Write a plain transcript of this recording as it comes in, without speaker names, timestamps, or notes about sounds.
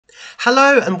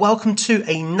Hello and welcome to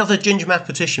another Ginger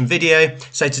Mathematician video.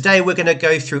 So today we're going to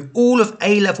go through all of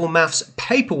A-Level Maths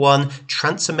Paper 1,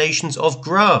 Transformations of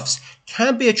Graphs.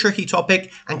 Can be a tricky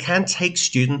topic and can take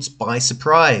students by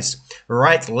surprise.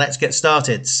 Right, let's get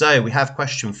started. So we have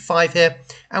question 5 here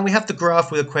and we have the graph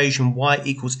with equation y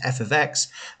equals f of x.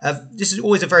 This is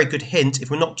always a very good hint. If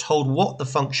we're not told what the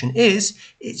function is,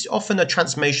 it's often a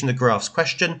transformation of the graphs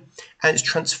question, and it's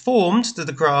transformed to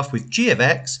the graph with g of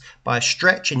x by a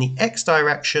stretch in the x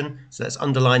direction. So let's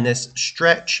underline this: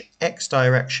 stretch x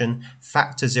direction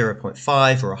factor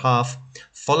 0.5 or a half,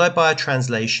 followed by a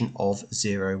translation of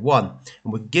 0, 1.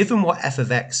 And we're given what f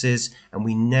of x is, and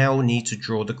we now need to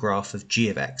draw the graph of g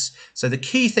of x. So the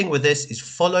key thing with this is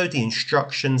follow the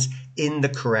instructions in the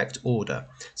correct order.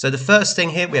 So the first thing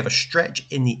here, we have a stretch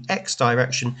in the x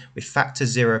direction with factor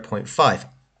 0.5.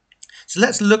 So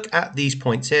let's look at these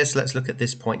points here. So let's look at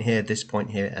this point here,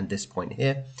 and this point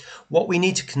here. What we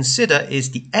need to consider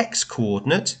is the x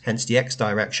coordinate, hence the x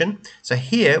direction. So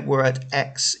here we're at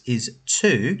x is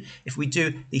 2. If we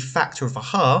do the factor of a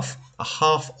half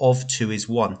of 2 is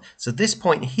 1. So this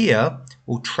point here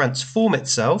will transform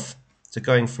itself, so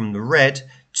going from the red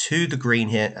to the green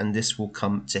here, and this will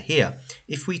come to here.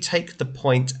 If we take the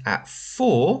point at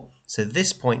 4, so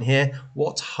this point here,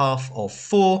 what's half of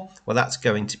 4? Well, that's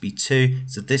going to be 2.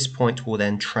 So this point will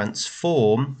then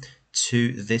transform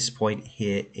to this point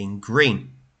here in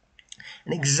green.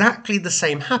 And exactly the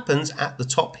same happens at the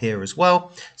top here as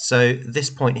well. So this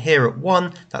point here at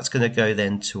 1, that's going to go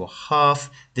then to a half.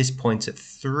 This point at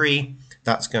 3,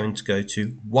 that's going to go to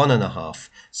 1.5.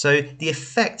 So the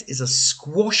effect is a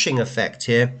squashing effect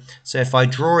here. So if I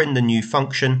draw in the new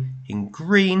function in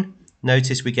green,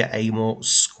 notice we get a more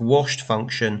squashed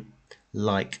function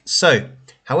like so.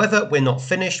 However, we're not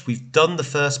finished. We've done the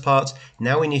first part.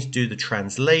 Now we need to do the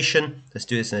translation. Let's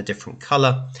do this in a different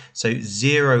color. So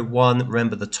 0, 1,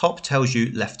 remember the top tells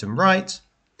you left and right,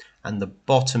 and the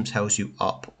bottom tells you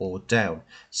up or down.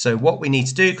 So what we need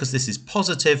to do, because this is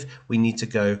positive, we need to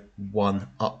go 1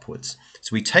 upwards.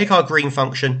 So we take our green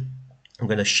function. I'm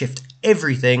going to shift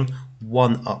everything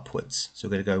 1 upwards. So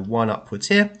we're going to go 1 upwards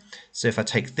here. So if I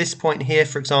take this point here,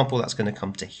 for example, that's going to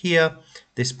come to here.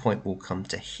 This point will come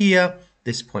to here.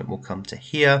 This point will come to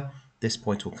here. This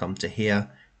point will come to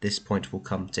here. This point will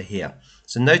come to here.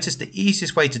 So notice the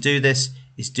easiest way to do this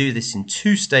is do this in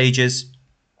 2 stages.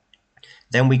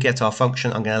 Then we get our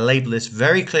function. I'm going to label this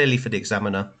very clearly for the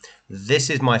examiner. This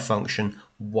is my function,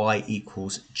 y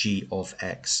equals g of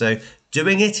x. So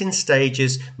doing it in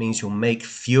stages means you'll make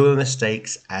fewer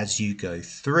mistakes as you go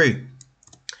through.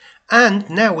 And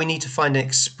now we need to find an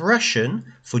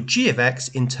expression for g of x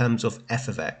in terms of f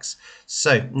of x.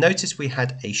 So notice we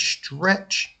had a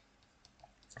stretch.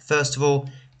 First of all,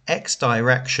 x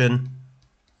direction,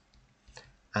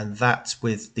 and that's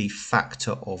with the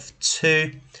factor of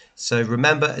 2. So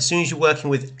remember, as soon as you're working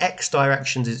with x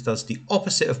directions, it does the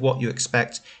opposite of what you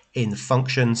expect in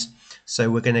functions. So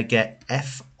we're going to get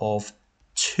f of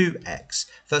 2x.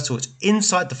 First of all, it's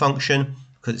inside the function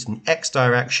because it's in x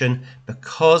direction.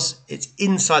 Because it's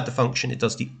inside the function, it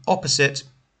does the opposite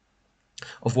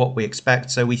of what we expect.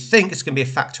 So we think it's going to be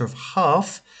a factor of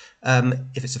half.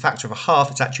 If it's a factor of a half,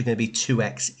 it's actually going to be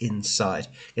 2x inside.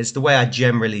 It's the way I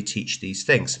generally teach these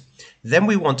things. Then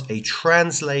we want a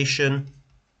translation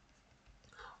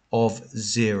of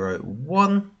 0,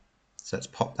 1. So let's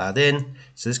pop that in.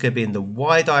 So this is going to be in the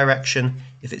y direction.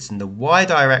 If it's in the y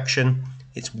direction,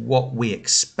 it's what we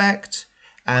expect.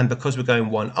 And because we're going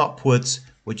 1 upwards,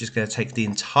 we're just going to take the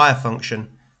entire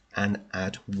function and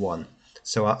add 1.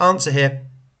 So our answer here,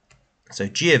 so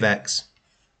g of x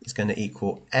is going to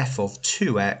equal f of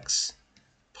 2x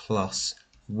plus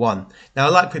 1.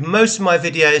 Now, like with most of my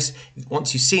videos,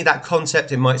 once you see that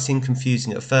concept, it might seem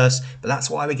confusing at first, but that's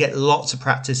why we get lots of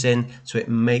practice in, so it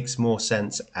makes more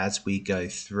sense as we go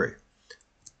through.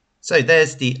 So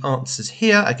there's the answers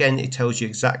here. Again, it tells you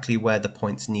exactly where the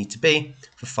points need to be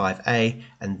for 5a,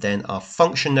 and then our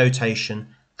function notation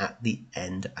at the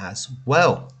end as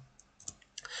well.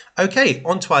 Okay,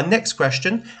 on to our next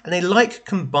question, and I like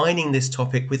combining this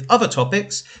topic with other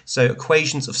topics. So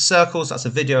equations of circles, that's a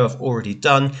video I've already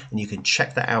done, and you can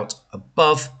check that out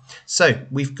above. So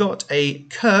we've got a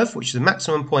curve, which is a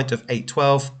maximum point of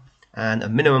 812 and a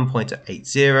minimum point at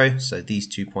 80. So these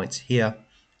 2 points here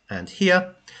and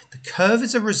here. The curve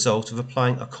is a result of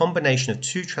applying a combination of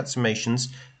 2 transformations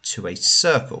to a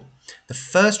circle. The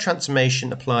first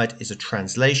transformation applied is a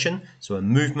translation, so a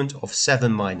movement of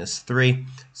 7 minus 3.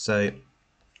 So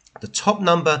the top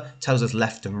number tells us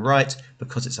left and right.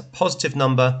 Because it's a positive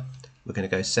number, we're going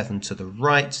to go 7 to the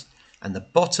right. and the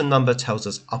bottom number tells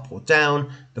us up or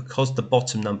down. Because the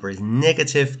bottom number is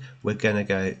negative, we're going to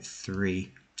go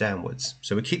 3 downwards.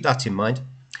 So we keep that in mind.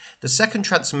 The second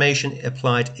transformation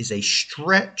applied is a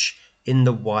stretch in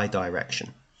the y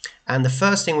direction. And the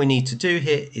first thing we need to do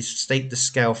here is state the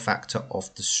scale factor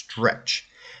of the stretch.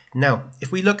 Now,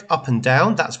 if we look up and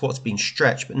down, that's what's been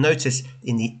stretched. But notice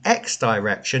in the x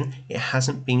direction, it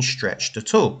hasn't been stretched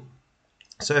at all.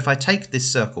 So if I take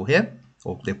this circle here,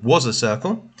 or it was a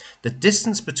circle, the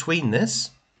distance between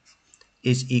this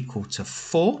is equal to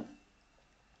 4.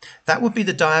 That would be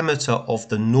the diameter of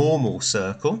the normal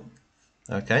circle.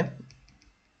 Okay.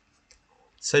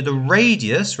 So the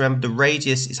radius, remember the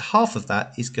radius is half of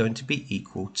that, is going to be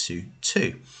equal to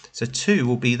 2. So 2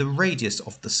 will be the radius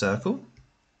of the circle.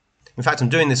 In fact, I'm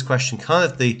doing this question kind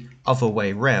of the other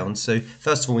way round. So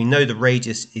first of all, we know the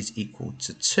radius is equal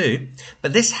to 2,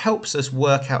 but this helps us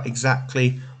work out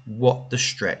exactly what the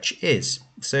stretch is.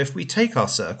 So if we take our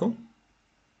circle,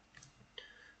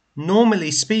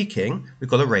 normally speaking, we've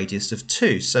got a radius of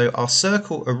 2. So our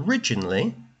circle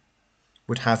originally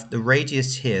would have the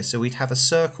radius here. So we'd have a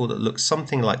circle that looks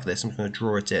something like this. I'm going to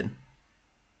draw it in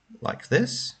like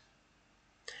this.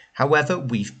 However,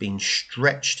 we've been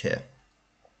stretched here.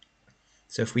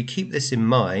 So if we keep this in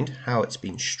mind, how it's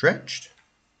been stretched,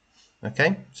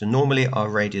 okay, so normally our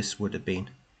radius would have been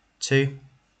 2,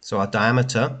 so our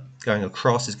diameter going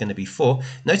across is going to be 4.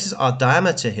 Notice our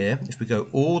diameter here, if we go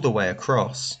all the way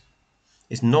across,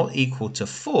 is not equal to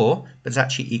 4, but it's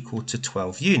actually equal to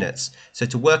 12 units. So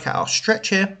to work out our stretch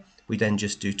here, we then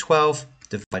just do 12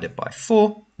 divided by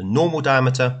 4, the normal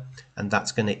diameter, and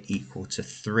that's going to equal to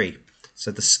 3.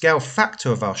 So the scale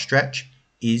factor of our stretch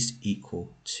is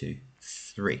equal to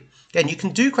 3. Again, you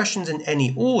can do questions in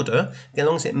any order, as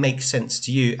long as it makes sense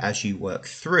to you as you work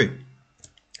through.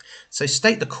 So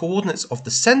state the coordinates of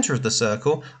the center of the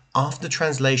circle after the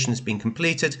translation has been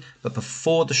completed, but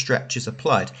before the stretch is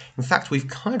applied. In fact, we've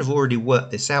kind of already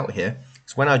worked this out here.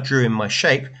 So when I drew in my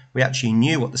shape, we actually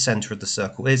knew what the center of the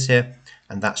circle is here,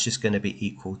 and that's just going to be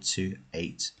equal to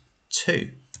 8,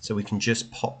 2. So we can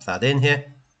just pop that in here,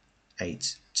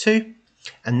 8, 2.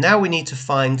 And now we need to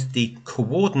find the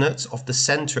coordinates of the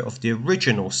center of the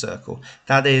original circle.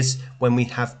 That is when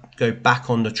we go back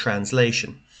on the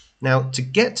translation. Now to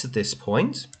get to this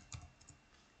point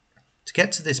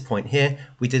here,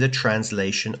 we did a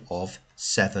translation of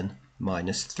 7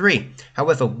 minus 3.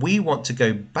 However, we want to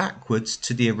go backwards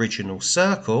to the original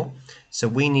circle, so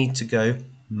we need to go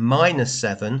minus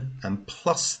 7 and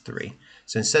plus 3.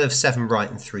 So instead of 7 right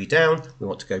and 3 down, we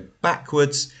want to go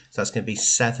backwards. So that's going to be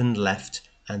 7 left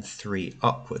and 3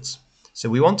 upwards. So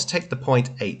we want to take the point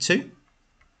 8, 2,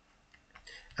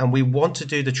 and we want to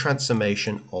do the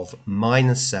transformation of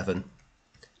minus 7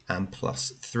 and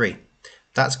plus 3.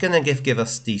 That's going to give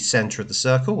us the center of the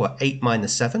circle, where 8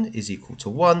 minus 7 is equal to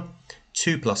 1.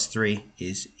 2 plus 3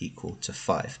 is equal to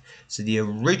 5. So the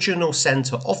original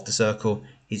center of the circle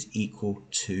is equal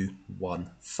to 1,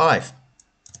 5.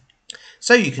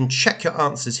 So you can check your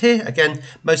answers here. Again,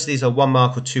 most of these are 1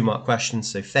 mark or 2 mark questions,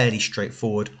 so fairly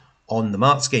straightforward on the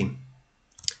mark scheme.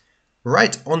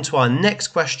 Right, on to our next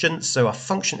question. So our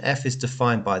function f is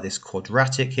defined by this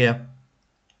quadratic here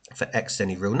for x to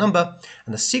any real number,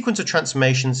 and the sequence of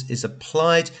transformations is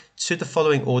applied to the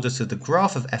following order to the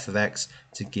graph of f of x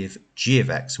to give g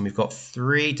of x. And we've got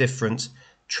 3 different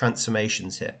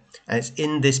transformations here, and it's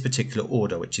in this particular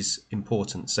order, which is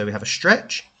important. So we have a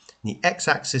stretch, the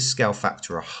x-axis scale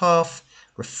factor a half,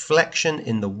 reflection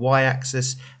in the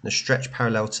y-axis, and a stretch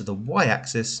parallel to the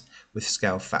y-axis with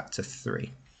scale factor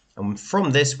 3. And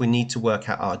from this, we need to work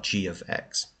out our g of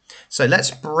x. So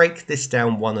let's break this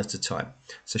down one at a time.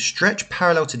 So stretch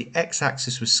parallel to the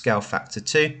x-axis with scale factor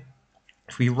 2.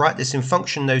 If we write this in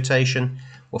function notation,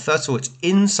 well, first of all, it's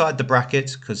inside the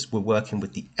bracket because we're working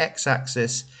with the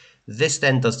x-axis. This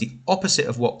then does the opposite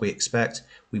of what we expect.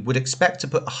 We would expect to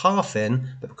put a half in,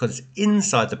 but because it's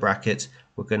inside the bracket,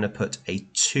 we're going to put a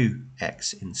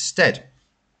 2x instead.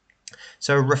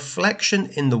 So a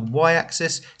reflection in the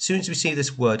y-axis, as soon as we see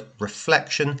this word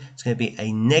reflection, it's going to be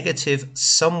a negative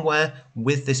somewhere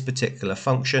with this particular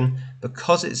function.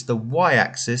 Because it's the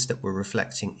y-axis that we're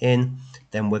reflecting in,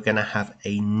 then we're going to have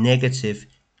a negative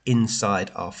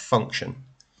inside our function.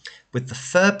 With the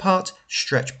third part,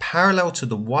 stretch parallel to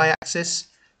the y-axis,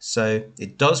 so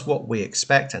it does what we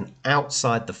expect and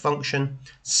outside the function,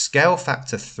 scale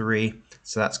factor 3,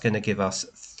 so that's going to give us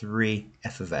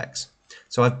 3f of x.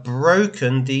 So I've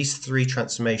broken these 3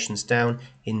 transformations down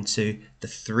into the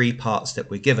 3 parts that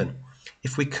we're given.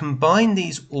 If we combine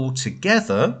these all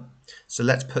together, so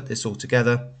let's put this all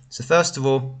together. So first of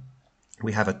all,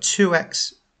 we have a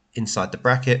 2x inside the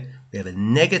bracket we have a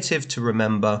negative to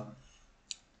remember,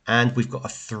 and we've got a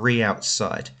 3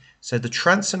 outside. So the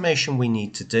transformation we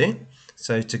need to do,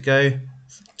 so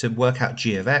to work out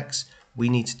g of x, we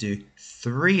need to do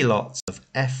 3 lots of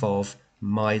f of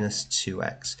minus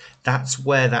 2x. That's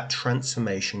where that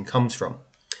transformation comes from.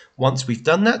 Once we've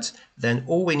done that, then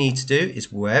all we need to do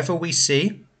is wherever we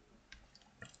see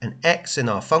an x in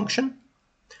our function,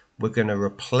 we're going to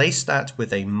replace that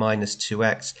with a minus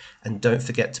 2x, and don't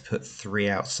forget to put 3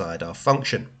 outside our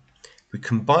function. We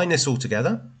combine this all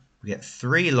together, we get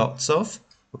 3 lots of,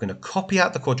 we're going to copy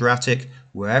out the quadratic,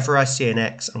 wherever I see an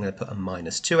x, I'm going to put a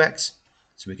minus 2x,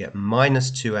 so we get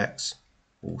minus 2x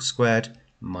all squared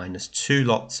minus 2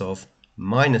 lots of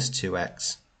minus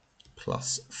 2x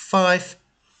plus 5.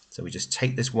 So we just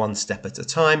take this one step at a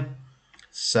time.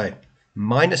 So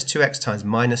minus 2x times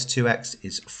minus 2x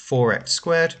is 4x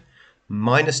squared.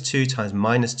 Minus 2 times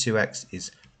minus 2x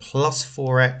is plus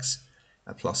 4x.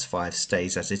 And plus 5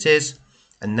 stays as it is.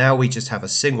 And now we just have a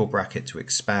single bracket to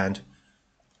expand.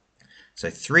 So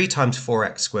 3 times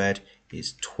 4x squared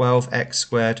is 12x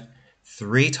squared.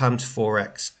 3 times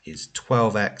 4x is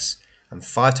 12x. And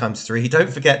 5 times 3,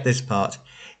 don't forget this part,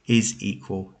 is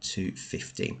equal to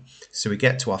 15. So we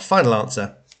get to our final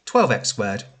answer, 12x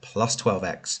squared plus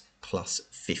 12x plus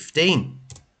 15.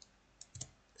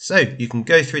 So you can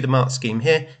go through the mark scheme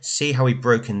here, see how we've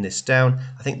broken this down.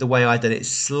 I think the way I did it is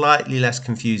slightly less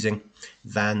confusing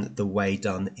than the way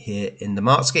done here in the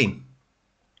mark scheme.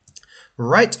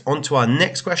 Right, on to our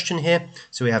next question here.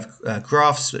 So we have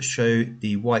graphs that show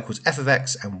the y equals f of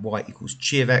x and y equals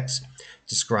g of x.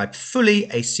 Describe fully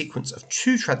a sequence of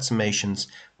 2 transformations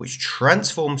which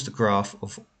transforms the graph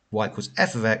of y equals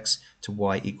f of x to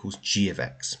y equals g of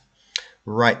x.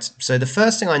 Right, so the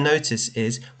first thing I notice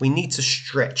is we need to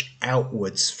stretch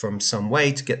outwards from some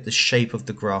way to get the shape of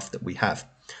the graph that we have.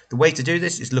 The way to do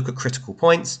this is look at critical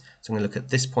points. So I'm going to look at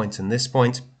this point and this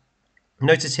point.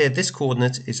 Notice here this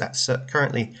coordinate is at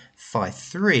currently phi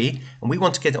 3, and we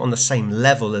want to get it on the same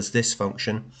level as this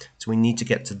function. So we need to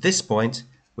get to this point,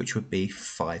 which would be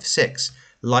 5, 6.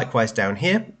 Likewise down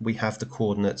here, we have the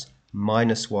coordinate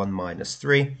minus 1, minus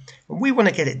 3. And we want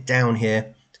to get it down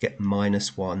here to get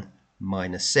minus 1,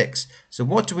 minus 6. So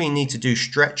what do we need to do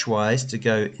stretch-wise to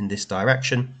go in this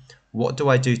direction? What do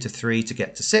I do to 3 to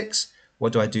get to 6?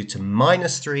 What do I do to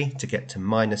minus 3 to get to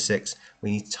minus 6? We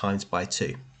need times by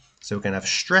 2. So we're going to have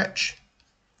stretch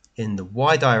in the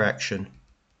y direction,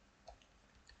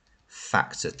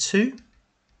 factor 2.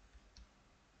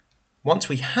 Once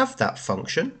we have that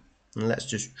function, and let's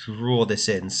just draw this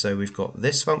in. So we've got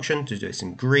this function, to do this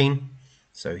in green.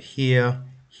 So here,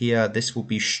 this will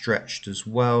be stretched as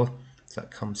well. So that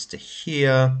comes to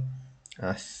here.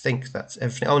 I think that's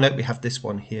everything. Oh no, we have this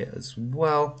one here as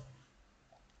well.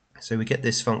 So we get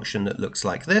this function that looks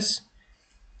like this.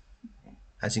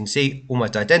 As you can see,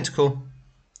 almost identical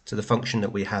to the function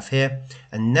that we have here.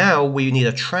 And now we need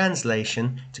a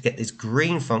translation to get this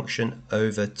green function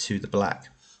over to the black.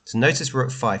 So notice we're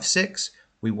at 5, 6.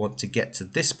 We want to get to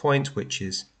this point, which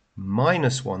is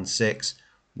minus 1, 6.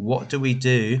 What do we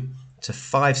do to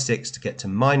 5, 6 to get to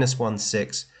minus 1,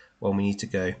 6? Well, we need to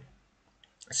go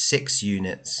 6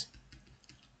 units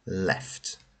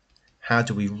left. How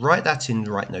do we write that in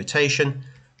the right notation?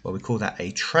 Well, we call that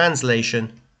a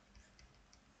translation.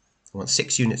 We want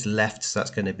 6 units left, so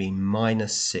that's going to be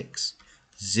minus 6,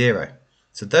 0.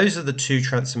 So those are the 2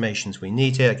 transformations we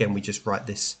need here. Again, we just write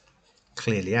this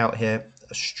clearly out here.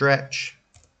 A stretch,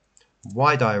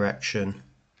 y direction,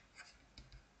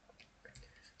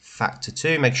 factor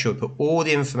 2. Make sure we put all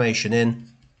the information in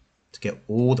to get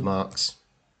all the marks.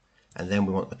 And then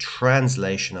we want a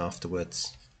translation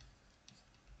afterwards.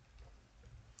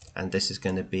 And this is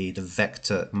going to be the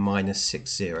vector minus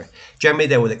 6, 0. Generally,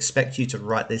 they will expect you to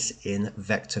write this in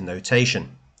vector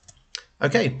notation.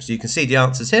 Okay, so you can see the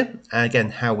answers here, and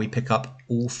again, how we pick up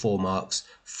all 4 marks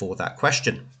for that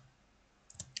question.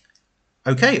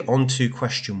 Okay, on to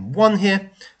question 1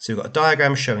 here. So we've got a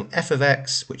diagram showing f of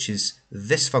x, which is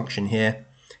this function here,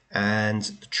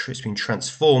 and it's been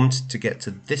transformed to get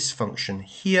to this function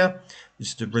here. Which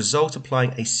is the result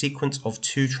applying a sequence of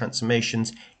 2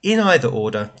 transformations in either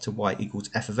order to y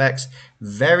equals f of x.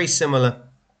 Very similar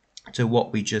to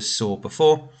what we just saw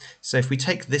before. So if we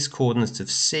take this coordinate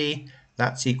of c,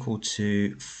 that's equal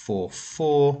to 4,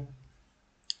 4.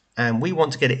 And we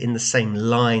want to get it in the same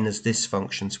line as this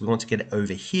function. So we want to get it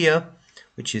over here,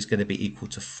 which is going to be equal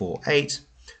to 4, 8.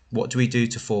 What do we do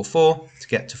to 4, 4 to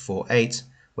get to 4, 8?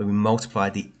 Well, we multiply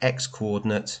the x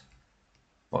coordinate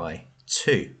by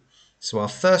 2. So our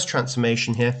first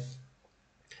transformation here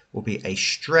will be a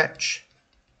stretch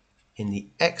in the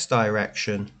x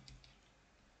direction,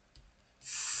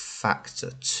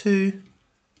 factor 2.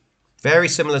 Very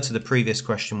similar to the previous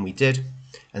question we did.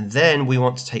 And then we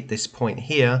want to take this point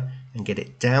here and get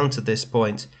it down to this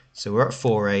point. So we're at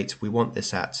 4, 8. We want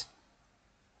this at...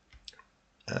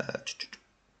 to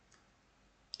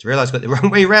realise I got the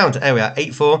wrong way around. There we are,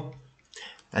 8, 4.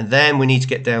 And then we need to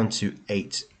get down to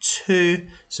 8, 2.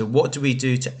 So what do we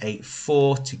do to 8,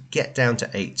 4 to get down to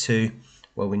 8, 2?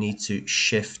 Well, we need to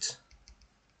shift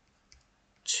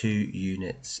 2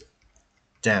 units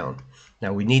down.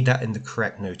 Now we need that in the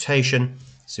correct notation.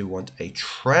 So we want a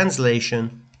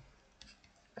translation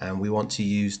and we want to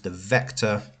use the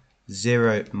vector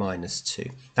 0, minus 2.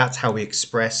 That's how we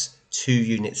express 2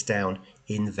 units down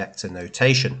in vector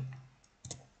notation.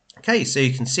 Okay, so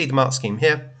you can see the mark scheme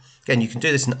here. Again, you can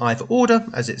do this in either order,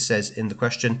 as it says in the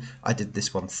question. I did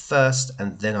this one first,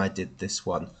 and then I did this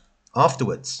one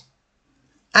afterwards.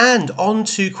 And on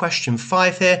to question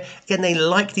 5 here. Again, they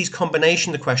like these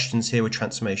combination of questions here with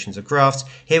transformations of graphs.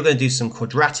 Here we're going to do some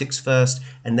quadratics first,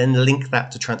 and then link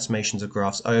that to transformations of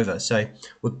graphs over. So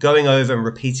we're going over and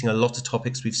repeating a lot of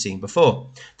topics we've seen before.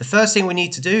 The first thing we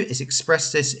need to do is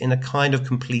express this in a kind of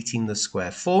completing the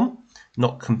square form.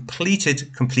 Not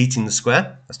completing the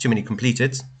square, that's too many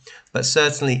completeds, but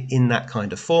certainly in that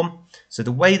kind of form. So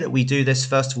the way that we do this,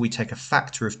 first of all, we take a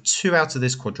factor of 2 out of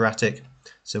this quadratic.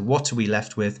 So what are we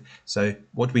left with? So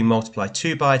what do we multiply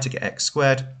 2 by to get x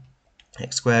squared?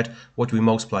 X squared. What do we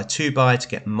multiply 2 by to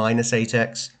get minus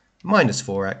 8x? Minus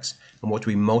 4x. And what do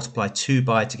we multiply 2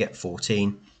 by to get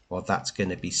 14? Well, that's going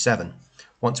to be 7.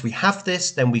 Once we have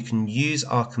this, then we can use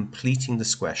our completing the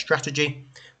square strategy.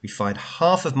 We find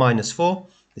half of minus 4.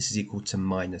 This is equal to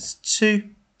minus 2.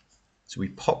 So we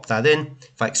pop that in.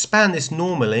 If I expand this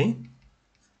normally,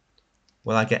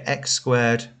 well, I get x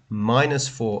squared minus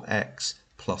 4x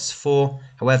plus 4.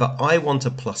 However, I want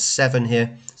a plus 7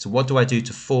 here. So what do I do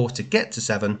to 4 to get to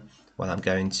 7? Well, I'm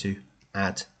going to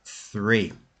add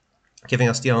 3. Giving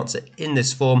us the answer in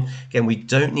this form. Again, we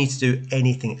don't need to do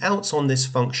anything else on this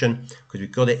function because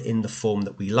we've got it in the form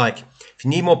that we like. If you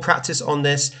need more practice on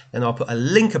this, then I'll put a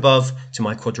link above to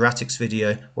my quadratics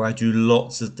video where I do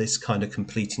lots of this kind of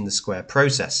completing the square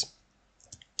process.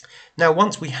 Now,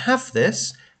 once we have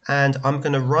this, and I'm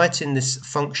going to write in this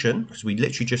function, because we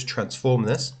literally just transform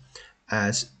this,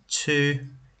 as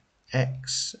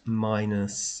 2x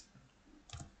minus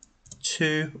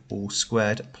 2 all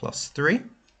squared plus 3.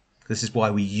 This is why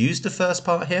we use the first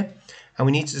part here. And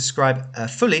we need to describe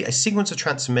fully a sequence of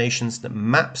transformations that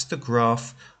maps the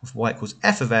graph of y equals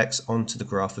f of x onto the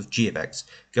graph of g of x,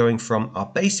 going from our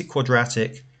basic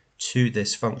quadratic to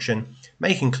this function,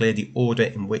 making clear the order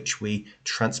in which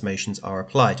transformations are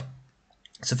applied.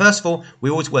 So first of all, we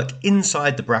always work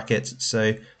inside the bracket,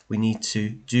 so we need to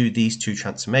do these 2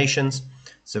 transformations.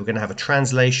 So we're going to have a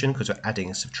translation because we're adding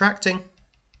and subtracting.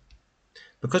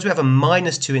 Because we have a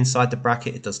minus 2 inside the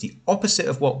bracket, it does the opposite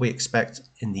of what we expect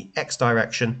in the x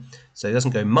direction. So it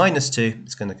doesn't go minus 2,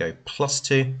 it's going to go plus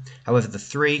 2. However, the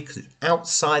 3, because it's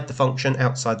outside the function,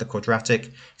 outside the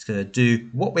quadratic, it's going to do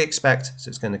what we expect. So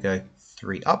it's going to go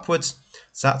 3 upwards.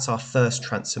 So that's our first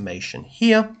transformation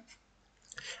here.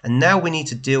 And now we need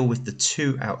to deal with the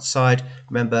 2 outside.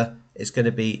 Remember, it's going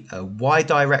to be a y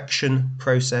direction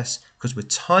process because we're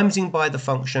timesing by the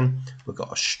function. We've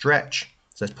got a stretch.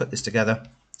 So let's put this together.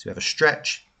 So we have a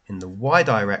stretch in the y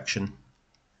direction,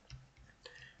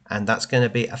 and that's going to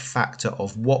be a factor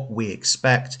of what we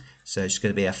expect. So it's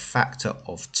going to be a factor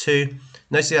of 2.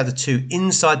 Notice the other 2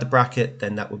 inside the bracket,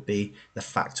 then that would be the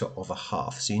factor of a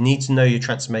half. So you need to know your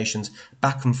transformations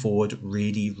back and forward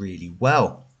really, really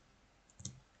well.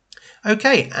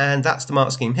 Okay, and that's the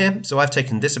mark scheme here. So I've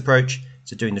taken this approach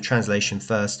to doing the translation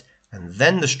first and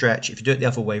then the stretch. If you do it the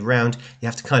other way around, you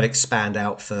have to kind of expand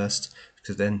out first,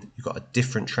 because then you've got a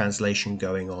different translation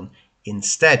going on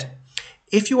instead.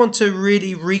 If you want to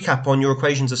really recap on your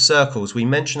equations of circles, we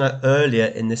mentioned that earlier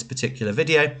in this particular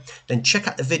video, then check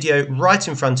out the video right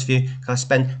in front of you, because I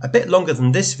spend a bit longer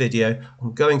than this video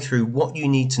on going through what you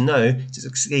need to know to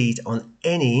succeed on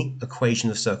any equation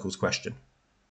of circles question.